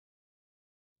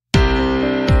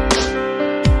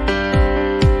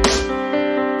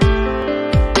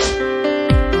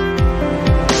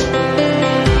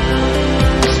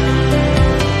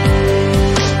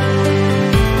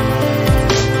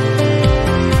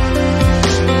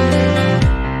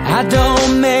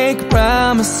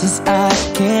promises I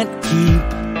can't keep.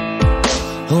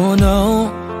 Oh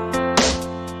no,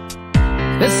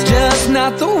 it's just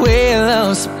not the way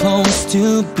love's supposed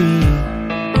to be.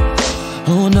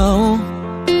 Oh no.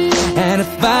 And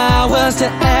if I was to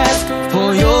ask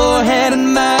for your hand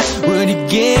in mine, would you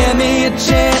give me a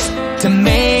chance to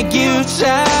make you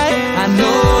try? I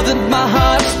know that my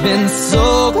heart's been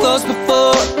so close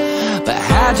before, but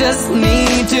I just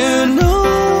need to know.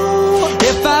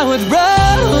 If I would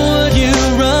run, would you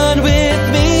run with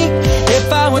me?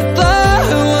 If I would fly,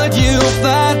 would you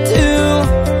fly too?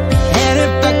 And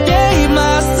if I gave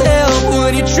myself,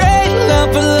 would you trade love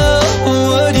for love?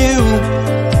 Would you?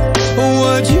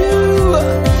 Would you?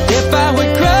 If I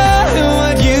would cry,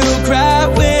 would you cry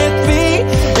with me?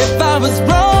 If I was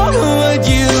wrong, would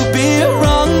you be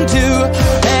wrong too?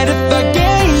 And if I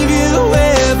gave you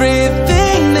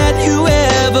everything that you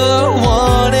ever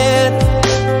wanted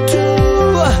to,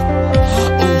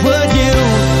 would you?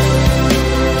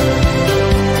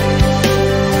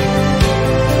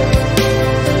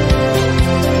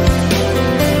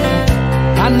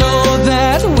 I know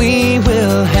that we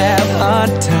will have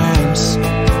hard times,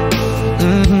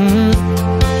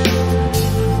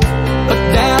 but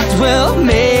that will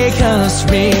make us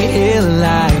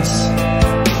realize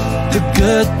the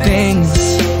good things.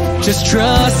 Just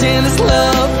trust in this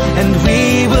love and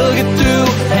we will get through.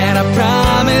 And I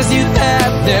promise you that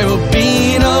there will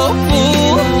be no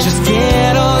fool. Just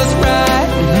get all this right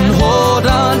and hold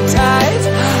on tight.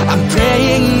 I'm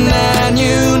praying that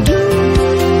you do.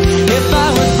 If I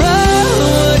would run,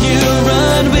 would you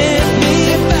run with me?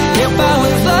 If I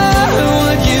would fly,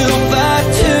 would you fly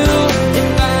too?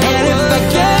 And if I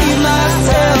gave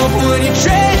myself, would you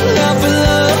trade love for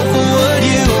love? Would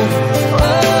you?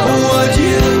 Would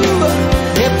you?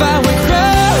 If I would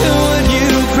cry, would you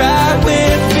cry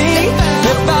with me?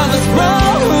 If I was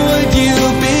wrong, would you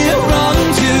be wrong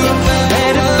too?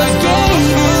 And if I gave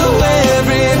you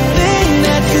everything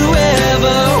that you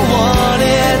ever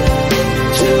wanted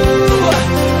to,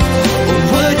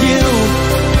 would you?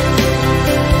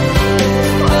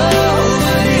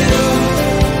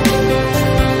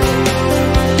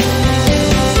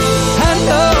 I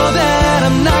know that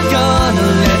I'm not gonna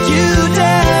let you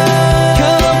down.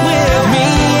 Come with me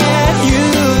and you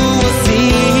will see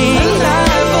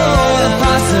life for the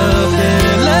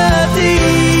possibility.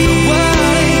 What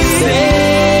you say?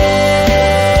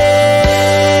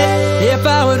 If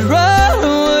I would run,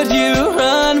 would you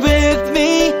run with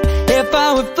me? If I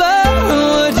would fly,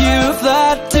 would you fly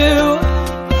too?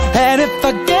 And if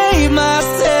I gave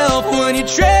myself, would you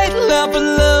trade love for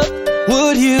love?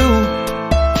 Would you?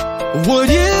 Would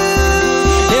you?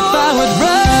 If I would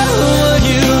run, would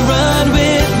you run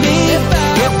with me?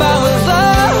 If I would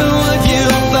fly, would you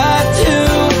fly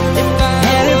too?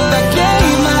 And if I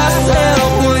gave myself,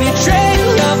 would you trade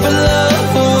love for love?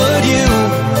 Would you?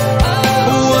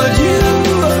 Would you?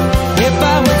 If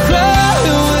I would cry,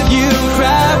 would you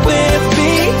cry with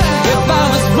me? If I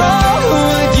was wrong,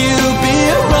 would you be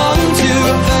wrong too?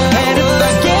 And if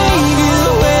I gave you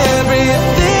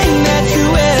everything that you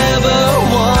ever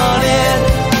wanted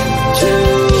to,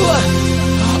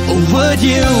 would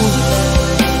you?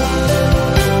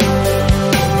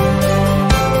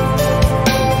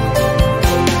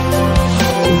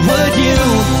 Would you?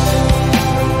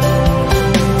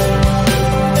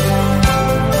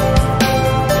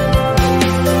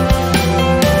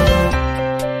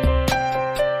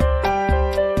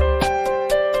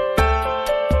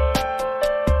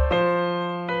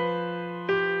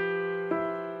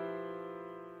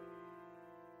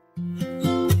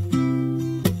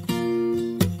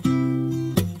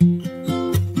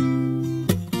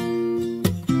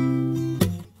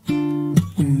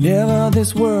 Whenever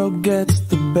this world gets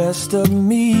the best of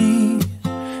me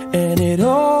and it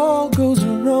all goes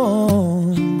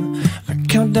wrong, I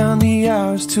count down the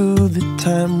hours to the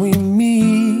time we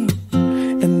meet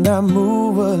and I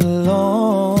move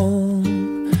along.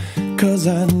 'Cause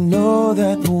I know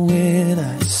that when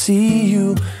I see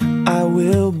you, I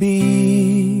will be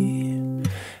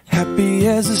happy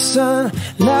as the sun,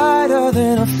 lighter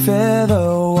than a feather,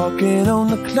 walking on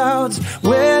the clouds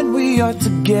when we are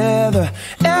together.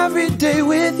 Every day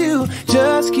with you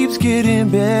just keeps getting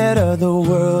better. The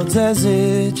world's as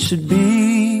it should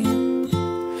be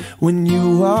when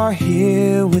you are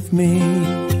here with me.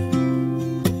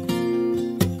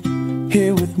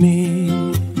 Here with me.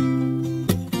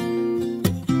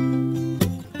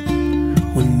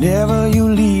 Whenever you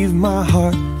leave, my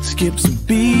heart skips a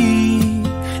beat,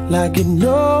 like it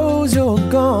knows you're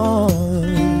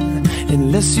gone.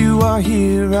 Unless you are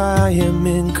here, I am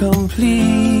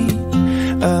incomplete.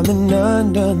 I'm an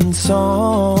undone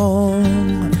song.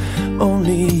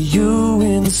 Only you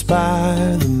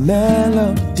inspire the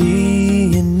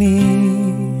melody in me.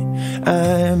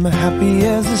 I'm happy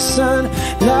as the sun,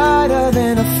 lighter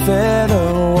than a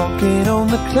feather, walking on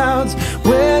the clouds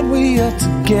when we are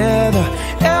together.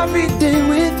 Every day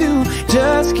with you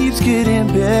just keeps getting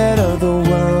better. The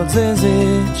world's as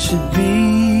it should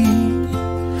be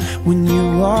when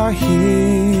you are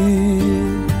here.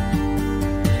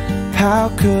 How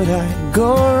could I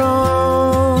go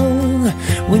wrong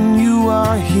when you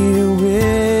are here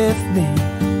with me?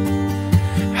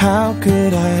 How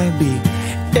could I be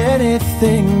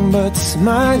anything but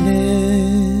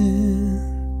smiling?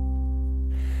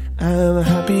 I'm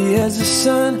happy as the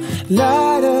sun,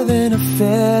 lighter than a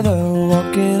feather,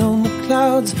 walking on the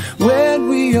clouds when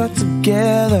we are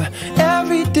together.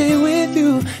 Every day with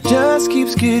you just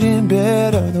keeps getting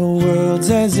better. The world's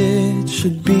as it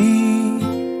should be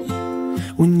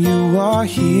when you are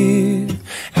here.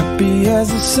 Happy as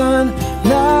the sun,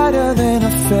 lighter than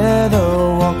a feather,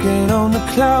 walking on the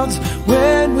clouds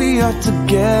when we are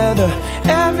together.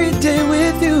 Every day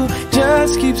with you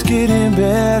just keeps getting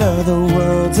better. The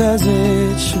world's as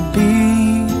it should be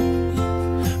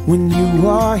when you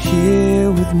are here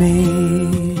with me.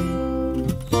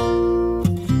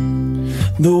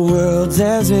 The world's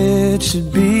as it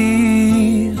should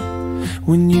be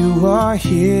when you are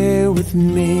here with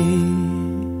me.